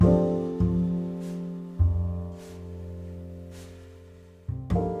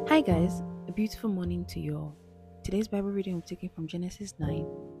Hi guys, a beautiful morning to you all. Today's Bible reading will be taken from Genesis 9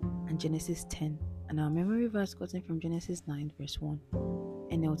 and Genesis 10, and our memory verse gotten from Genesis 9 verse 1,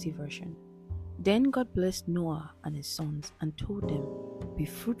 NLT version. Then God blessed Noah and his sons and told them, "Be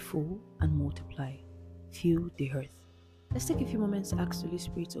fruitful and multiply, fill the earth." Let's take a few moments to ask the Holy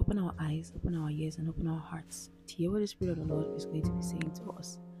Spirit to open our eyes, open our ears, and open our hearts to hear what the Spirit of the Lord is going to be saying to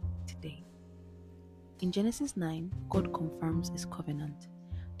us today. In Genesis 9, God confirms his covenant.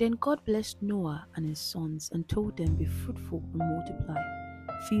 Then God blessed Noah and his sons and told them, "Be fruitful and multiply,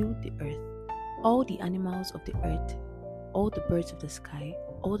 fill the earth. All the animals of the earth, all the birds of the sky,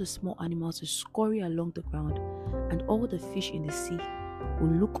 all the small animals who scurry along the ground, and all the fish in the sea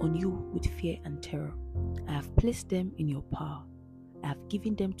will look on you with fear and terror. I have placed them in your power. I have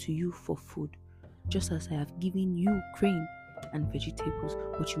given them to you for food, just as I have given you grain and vegetables,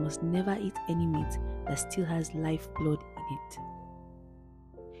 but you must never eat any meat that still has life blood in it."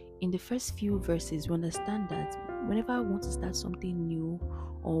 In the first few verses, we understand that whenever I want to start something new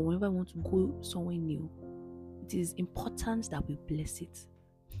or whenever I want to go somewhere new, it is important that we bless it.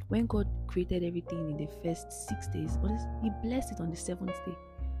 When God created everything in the first 6 days, He blessed it on the seventh day.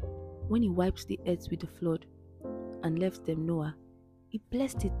 When He wiped the earth with the flood and left them Noah, He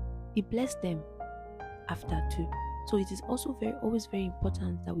blessed it. He blessed them after too. So it is also always very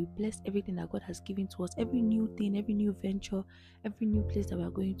important that we bless everything that God has given to us, every new thing, every new venture, every new place that we are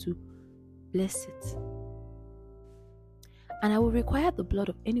going to, bless it. And I will require the blood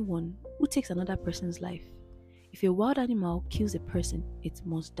of anyone who takes another person's life. If a wild animal kills a person, it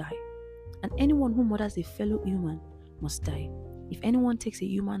must die. And anyone who murders a fellow human must die. If anyone takes a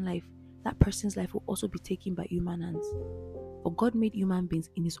human life, that person's life will also be taken by human hands. For God made human beings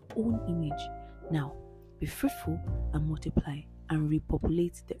in His own image. Now, be fruitful and multiply and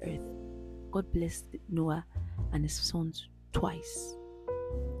repopulate the earth. God blessed Noah and his sons twice.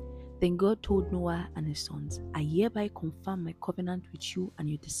 Then God told Noah and his sons, "I hereby confirm my covenant with you and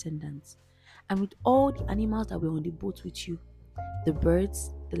your descendants, and with all the animals that were on the boat with you, the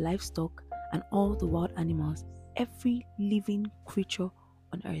birds, the livestock, and all the wild animals, every living creature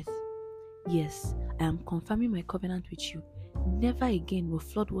on earth. Yes, I am confirming my covenant with you. Never again will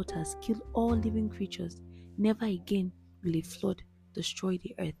flood waters kill all living creatures. Never again will a flood destroy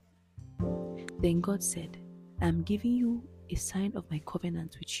the earth." Then God said, "I am giving you a sign of my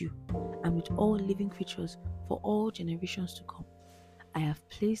covenant with you and with all living creatures for all generations to come. I have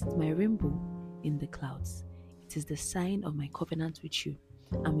placed my rainbow in the clouds. It is the sign of my covenant with you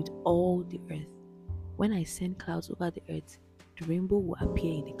and with all the earth. When I send clouds over the earth, the rainbow will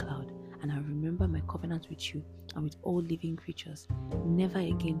appear in the cloud, and I will remember my covenant with you and with all living creatures. Never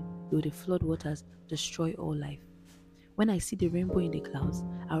again will the flood waters destroy all life. When I see the rainbow in the clouds,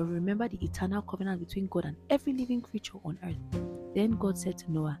 I will remember the eternal covenant between God and every living creature on earth." Then God said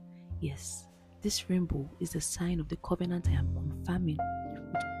to Noah, "Yes, this rainbow is the sign of the covenant I am confirming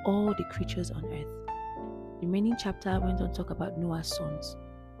with all the creatures on earth." The remaining chapter went on to talk about Noah's sons.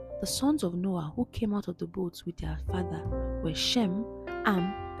 The sons of Noah who came out of the boats with their father were Shem,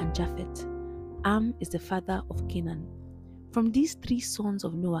 Ham, and Japheth. Ham is the father of Canaan. From these three sons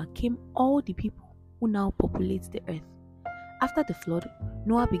of Noah came all the people who now populate the earth. After the flood,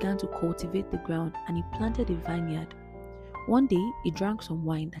 Noah began to cultivate the ground and he planted a vineyard. One day, he drank some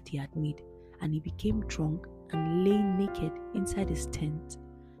wine that he had made, and he became drunk and lay naked inside his tent.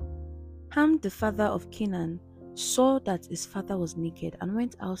 Ham, the father of Canaan, saw that his father was naked and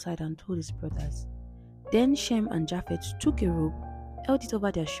went outside and told his brothers. Then Shem and Japheth took a robe, held it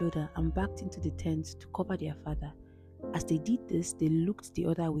over their shoulder, and backed into the tent to cover their father. As they did this, they looked the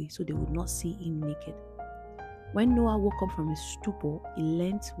other way so they would not see him naked. When Noah woke up from his stupor, he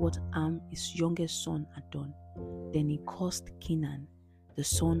learnt what Ham, his youngest son, had done. Then he cursed Canaan, the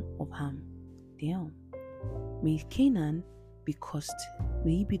son of Ham. Damn. May Canaan be cursed.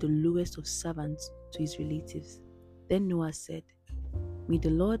 May he be the lowest of servants to his relatives. Then Noah said, "May the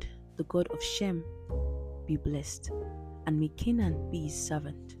Lord, the God of Shem, be blessed, and may Canaan be his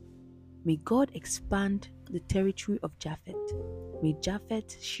servant. May God expand the territory of Japheth. May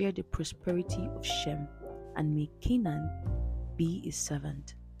Japheth share the prosperity of Shem, and may Canaan be his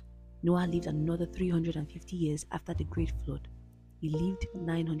servant." Noah lived another 350 years after the great flood. He lived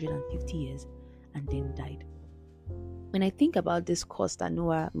 950 years and then died. When I think about this curse that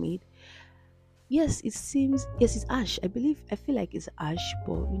Noah made, yes, it's ash. I feel like it's ash,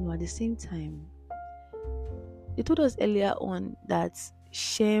 but at the same time, they told us earlier on that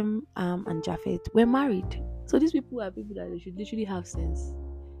Shem, and Japheth were married. So these people are people that they should literally have sense.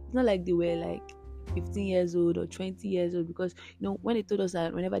 It's not like they were like 15 years old or 20 years old, because when they told us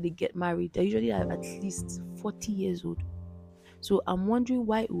that whenever they get married, they usually are at least 40 years old. So I'm wondering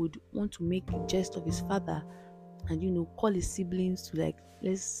why he would want to make a jest of his father and call his siblings to like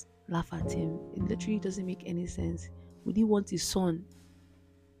let's laugh at him. It literally doesn't make any sense. Would he want his son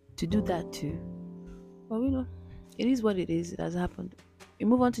to do that too? Well, it is what it is. It has happened. We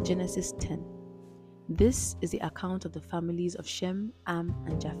move on to Genesis 10. This is the account of the families of Shem, Ham,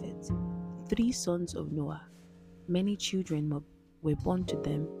 and Japheth, 3 sons of Noah. Many children were born to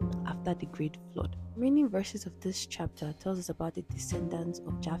them after the great flood. Many verses of this chapter tells us about the descendants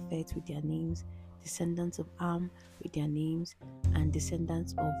of Japheth with their names, descendants of Ham with their names, and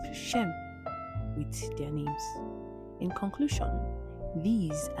descendants of Shem with their names. In conclusion,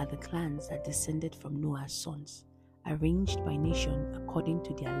 these are the clans that descended from Noah's sons, arranged by nation according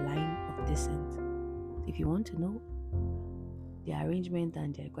to their line of descent. If you want to know their arrangement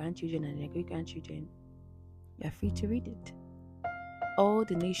and their grandchildren and their great-grandchildren, you are free to read it. All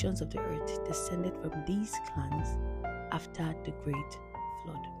the nations of the earth descended from these clans after the great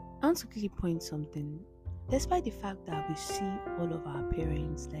flood. I want to quickly point something. Despite the fact that we see all of our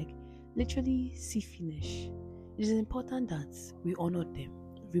parents literally see finish, it is important that we honor them.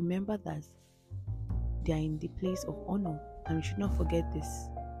 Remember that they are in the place of honor, and we should not forget this.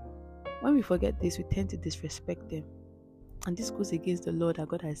 When we forget this, we tend to disrespect them. And this goes against the law that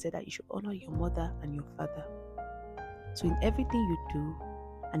God has said that you should honor your mother and your father. So in everything you do,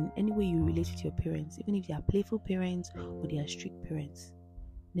 and in any way you relate with your parents, even if they are playful parents or they are strict parents,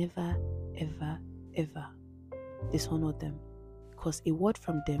 never, ever, ever dishonor them. Because a word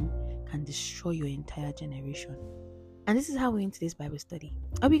from them can destroy your entire generation. And this is how we end today's Bible study.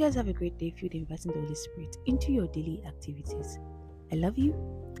 I hope you guys have a great day filled inviting the Holy Spirit into your daily activities. I love you,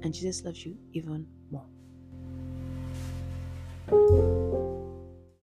 and Jesus loves you even more.